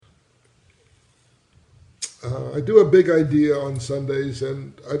I do a big idea on Sundays,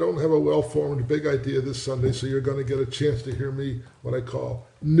 and I don't have a well-formed big idea this Sunday, so you're going to get a chance to hear me what I call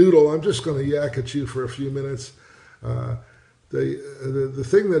noodle. I'm just going to yak at you for a few minutes. Uh, the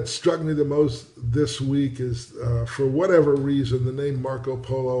thing that struck me the most this week is, for whatever reason, the name Marco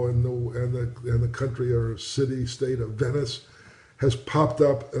Polo and the country or city state of Venice has popped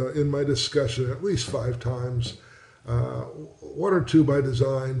up in my discussion at least 5 times. One or two by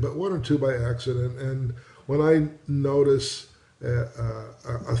design, but one or two by accident. And when I notice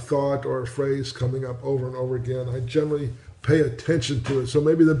a thought or a phrase coming up over and over again, I generally pay attention to it. So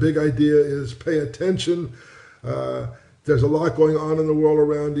maybe the big idea is pay attention. There's a lot going on in the world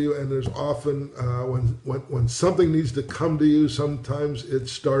around you, and there's often when something needs to come to you, sometimes it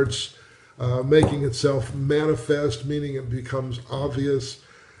starts making itself manifest, meaning it becomes obvious.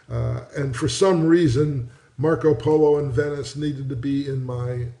 And for some reason, Marco Polo and Venice needed to be in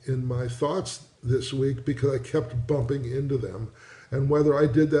my thoughts this week because I kept bumping into them. And whether I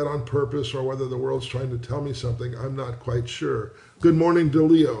did that on purpose or whether the world's trying to tell me something, I'm not quite sure. Good morning to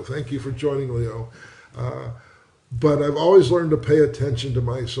Leo. Thank you for joining, Leo. But I've always learned to pay attention to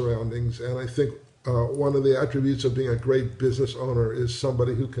my surroundings, and I think one of the attributes of being a great business owner is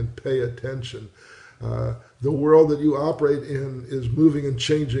somebody who can pay attention. The world that you operate in is moving and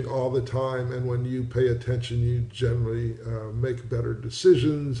changing all the time, and when you pay attention, you generally make better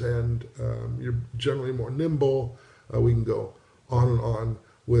decisions, and you're generally more nimble. We can go on and on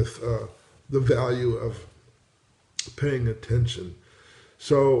with the value of paying attention.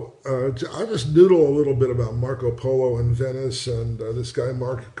 So I'll just doodle a little bit about Marco Polo and Venice and this guy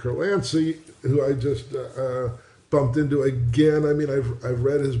Mark Kurlansky, who I just bumped into again. I mean, I've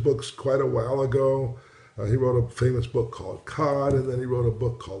read his books quite a while ago. He wrote a famous book called Cod, and then he wrote a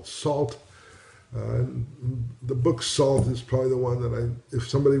book called Salt. And the book Salt is probably the one that if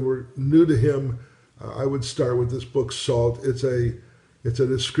somebody were new to him, I would start with this book Salt. It's a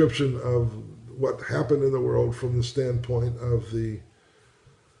description of what happened in the world from the standpoint of the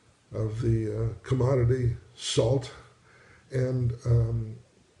commodity salt, and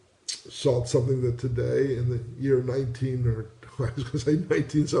salt, something that today in the year 19, or I was going to say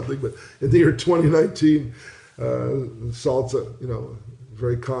 19 something, but in the year 2019, salt's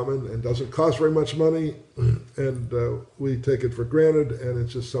very common and doesn't cost very much money, and we take it for granted, and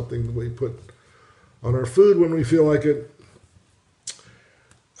it's just something that we put on our food when we feel like it.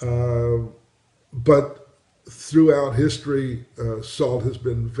 But throughout history, salt has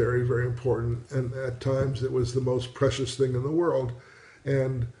been very, very important, and at times it was the most precious thing in the world.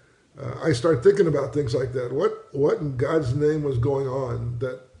 And I start thinking about things like that. What in God's name was going on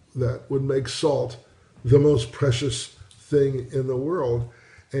that would make salt the most precious thing in the world?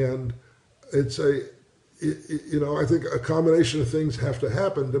 And it's I think a combination of things have to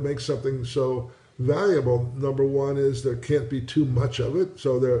happen to make something so valuable. Number one is there can't be too much of it.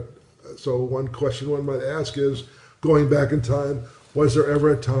 So one question one might ask is, going back in time, was there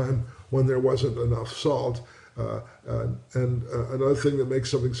ever a time when there wasn't enough salt? And another thing that makes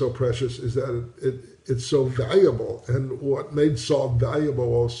something so precious is that it's so valuable. And what made salt valuable?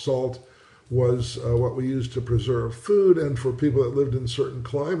 Well, salt was what we used to preserve food, and for people that lived in certain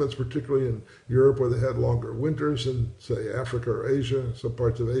climates, particularly in Europe where they had longer winters in, say, Africa or Asia, some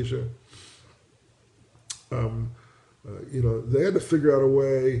parts of Asia, they had to figure out a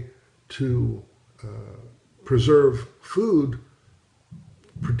way to preserve food,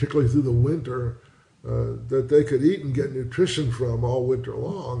 particularly through the winter, that they could eat and get nutrition from all winter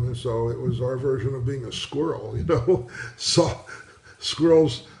long. And so it was our version of being a squirrel,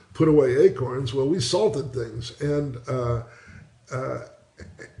 squirrels put away acorns. Well, we salted things, and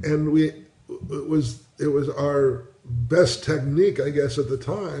it was our best technique, I guess, at the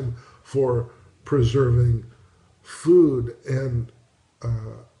time for preserving food, and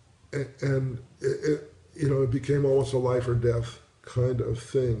it became almost a life or death kind of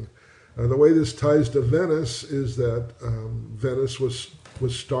thing. The way this ties to Venice is that Venice was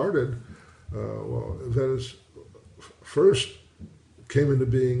started. Venice first came into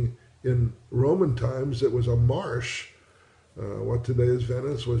being in Roman times. It was a marsh. What today is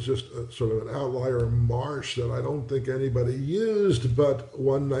Venice was just sort of an outlier marsh that I don't think anybody used. But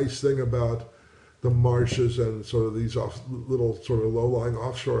one nice thing about the marshes and sort of these little sort of low-lying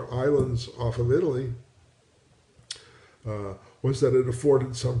offshore islands off of Italy was that it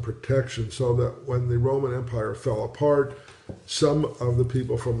afforded some protection, so that when the Roman Empire fell apart, some of the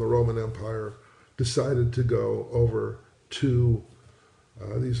people from the Roman Empire decided to go over to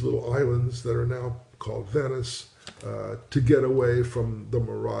these little islands that are now called Venice to get away from the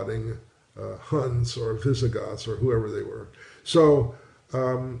marauding Huns or Visigoths or whoever they were. So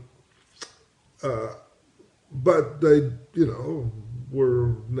but they,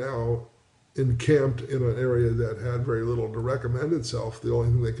 were now encamped in an area that had very little to recommend itself. The only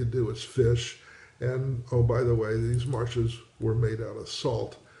thing they could do was fish. And oh, by the way, these marshes were made out of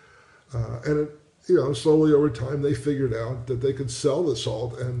salt. And it, slowly over time, they figured out that they could sell the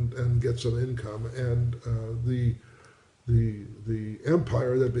salt and get some income. And the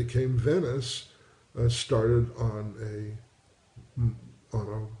empire that became Venice started on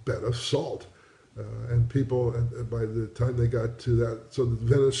a bed of salt. And people, by the time they got to that, so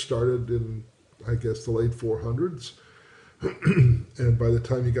Venice started in, I guess, the late 400s. And by the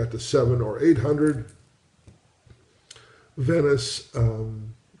time you got to 700 or 800, Venice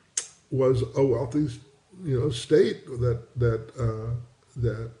was a wealthy, state and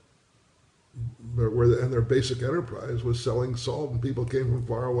their basic enterprise was selling salt, and people came from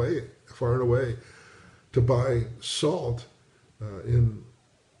far and away, to buy salt in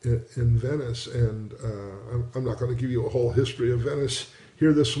Venice. And I'm not going to give you a whole history of Venice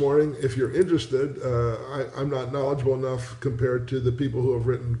here this morning. If you're interested, I'm not knowledgeable enough compared to the people who have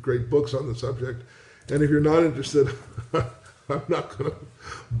written great books on the subject. And if you're not interested, I'm not going to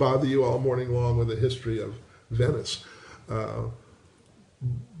bother you all morning long with the history of Venice.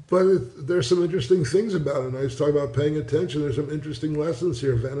 But there's some interesting things about it. And I was talking about paying attention. There's some interesting lessons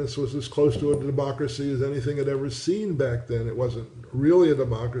here. Venice was as close to a democracy as anything had ever seen back then. It wasn't really a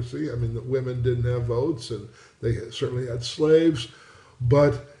democracy. I mean, the women didn't have votes, and they certainly had slaves.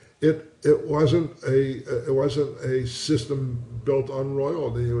 But it wasn't a system built on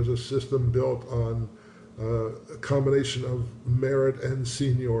royalty. It was a system built on a combination of merit and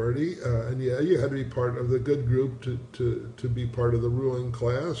seniority. And yeah, you had to be part of the good group to be part of the ruling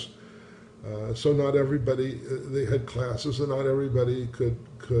class. So not everybody, they had classes, and not everybody could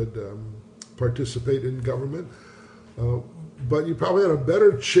participate in government. But you probably had a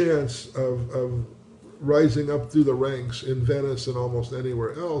better chance of rising up through the ranks in Venice than almost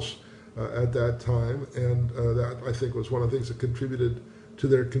anywhere else at that time. And that, I think, was one of the things that contributed to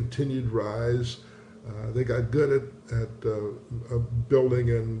their continued rise. They got good at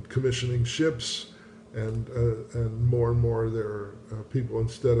building and commissioning ships, and more their people,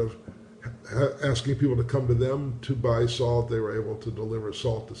 instead of asking people to come to them to buy salt, they were able to deliver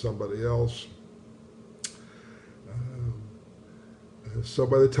salt to somebody else. So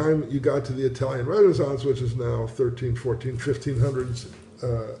by the time you got to the Italian Renaissance, which is now 13, 14, 1500s,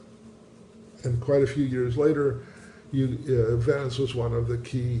 and quite a few years later, Venice was one of the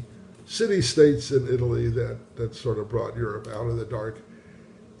key city-states in Italy that sort of brought Europe out of the Dark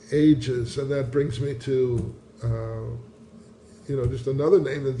Ages. And that brings me to, just another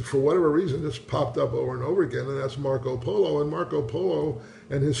name that for whatever reason just popped up over and over again, and that's Marco Polo. And Marco Polo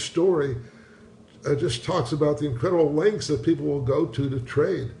and his story just talks about the incredible lengths that people will go to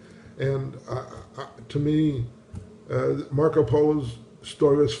trade. And to me, Marco Polo's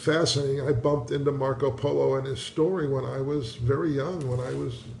story was fascinating. I bumped into Marco Polo and his story when I was very young, when I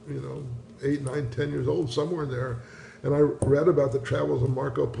was, 8, 9, 10 years old, somewhere in there. And I read about the travels of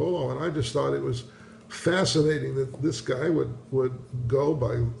Marco Polo, and I just thought it was fascinating that this guy would go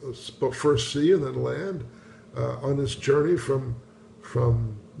by first sea and then land on this journey from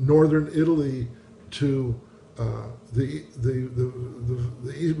northern Italy to the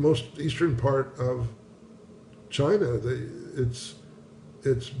most eastern part of China.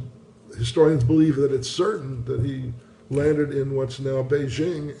 Historians believe that it's certain that he landed in what's now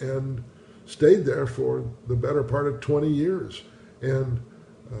Beijing and stayed there for the better part of 20 years. And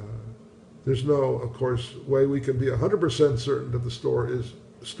there's no, of course, way we can be 100% certain that the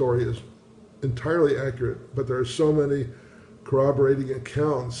story is entirely accurate, but there are so many corroborating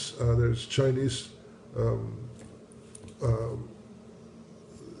accounts. There's Chinese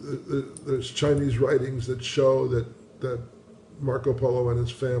writings that show that Marco Polo and his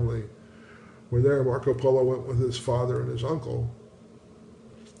family were there. Marco Polo went with his father and his uncle,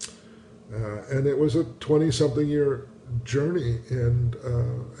 and it was a 20-something year journey, and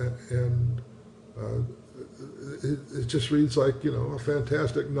it just reads like a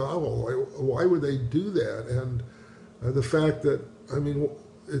fantastic novel. Why would they do that? And the fact that,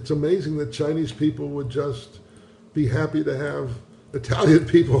 it's amazing that Chinese people would just be happy to have Italian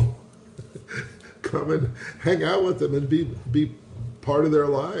people come and hang out with them and be part of their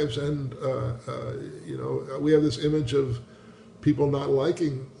lives. And we have this image of people not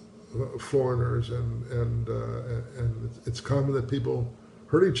liking foreigners, and it's common that people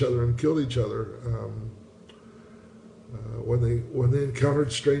hurt each other and killed each other when they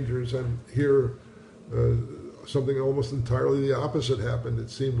encountered strangers. And here, something almost entirely the opposite happened. It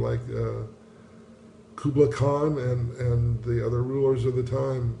seemed like Kublai Khan and the other rulers of the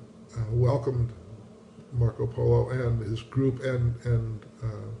time welcomed Marco Polo and his group and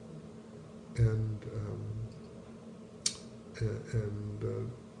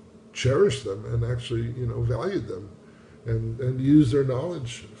cherished them and actually valued them and used their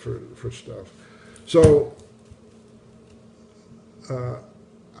knowledge for stuff. So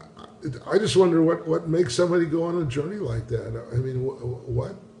I just wonder what makes somebody go on a journey like that. I mean,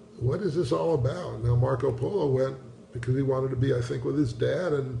 what is this all about? Now Marco Polo went because he wanted to be, I think, with his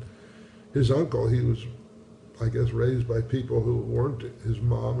dad and his uncle. He was, I guess, raised by people who weren't his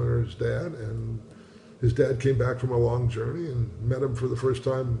mom or his dad, and his dad came back from a long journey and met him for the first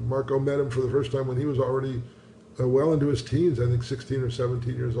time. Marco met him for the first time when he was already well into his teens, I think 16 or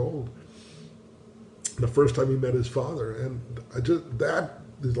 17 years old. The first time he met his father, and that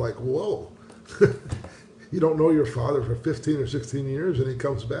is like, whoa. You don't know your father for 15 or 16 years, and he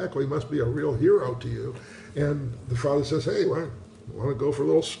comes back. Well, he must be a real hero to you. And the father says, "Hey, want to go for a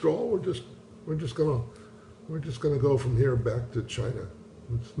little stroll? We're just gonna go from here back to China.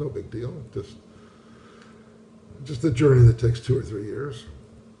 It's no big deal. Just a journey that takes 2 or 3 years."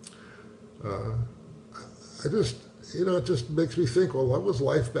 It just makes me think, well, what was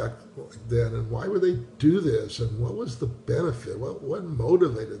life back then, and why would they do this, and what was the benefit? What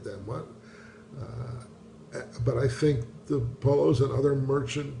motivated them? But I think the Polos and other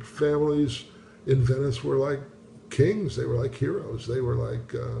merchant families in Venice were like kings. They were like heroes. They were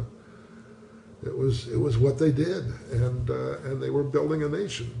like it was what they did, and they were building a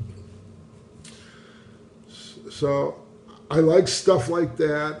nation. So I like stuff like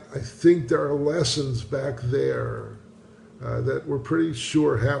that. I think there are lessons back there that we're pretty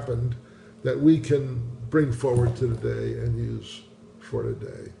sure happened that we can bring forward to today and use for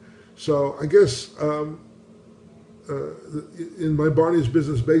today. So I guess in my Barney's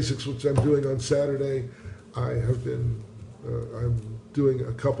Business Basics, which I'm doing on Saturday, I'm doing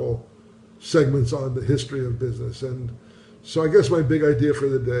a couple segments on the history of business. And so I guess my big idea for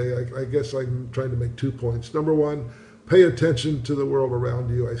the day, I guess I'm trying to make 2 points. Number one, pay attention to the world around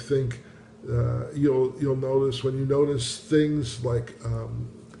you. I think you'll notice when you notice things like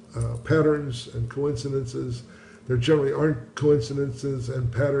patterns and coincidences, there generally aren't coincidences,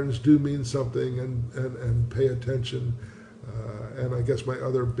 and patterns do mean something, and pay attention. And I guess my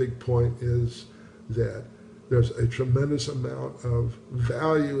other big point is that there's a tremendous amount of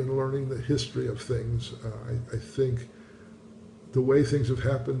value in learning the history of things. I think the way things have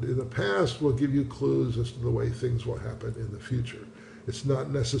happened in the past will give you clues as to the way things will happen in the future. It's not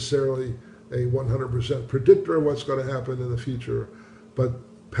necessarily a 100% predictor of what's going to happen in the future, but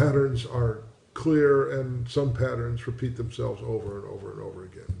patterns are clear, and some patterns repeat themselves over and over and over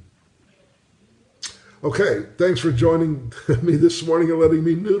again. Okay, thanks for joining me this morning and letting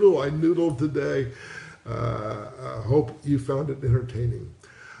me noodle. I noodled today. I hope you found it entertaining.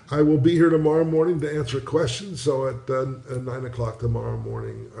 I will be here tomorrow morning to answer questions. So at 9 o'clock tomorrow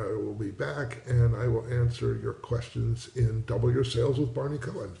morning, I will be back, and I will answer your questions in Double Your Sales with Barney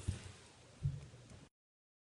Cohen.